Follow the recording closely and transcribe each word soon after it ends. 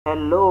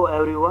Hello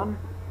everyone,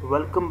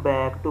 welcome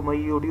back to my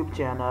YouTube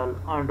channel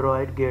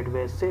Android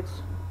Gateway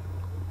 6.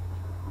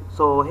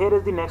 So here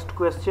is the next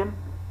question.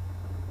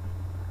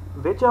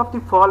 Which of the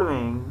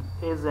following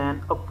is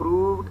an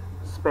approved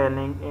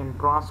spelling in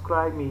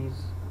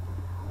TranscribeMe's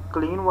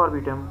clean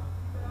verbatim?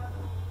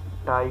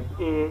 Type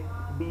A,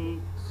 B,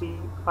 C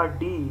or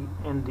D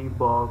in the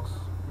box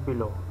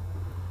below.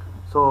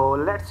 So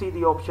let's see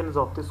the options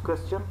of this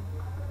question.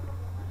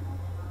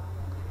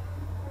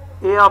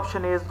 A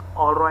option is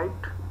alright.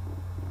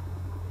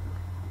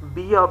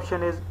 B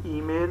option is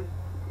email.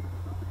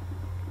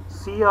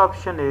 C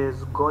option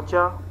is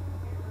gotcha.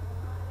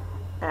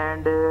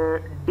 And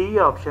D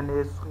option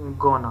is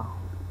gonna.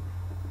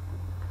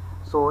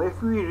 So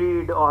if we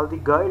read all the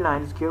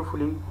guidelines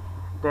carefully,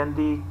 then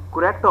the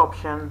correct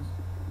option,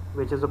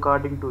 which is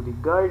according to the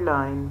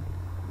guideline,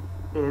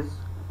 is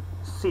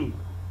C.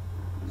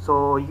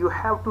 So you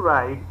have to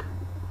write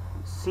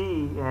C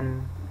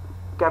in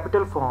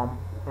capital form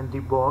in the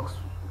box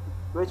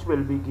which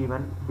will be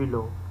given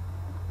below.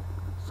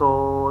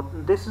 So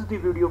this is the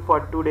video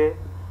for today.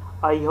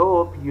 I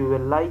hope you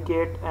will like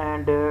it,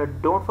 and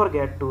don't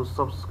forget to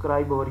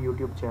subscribe our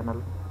YouTube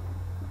channel.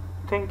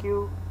 Thank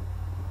you.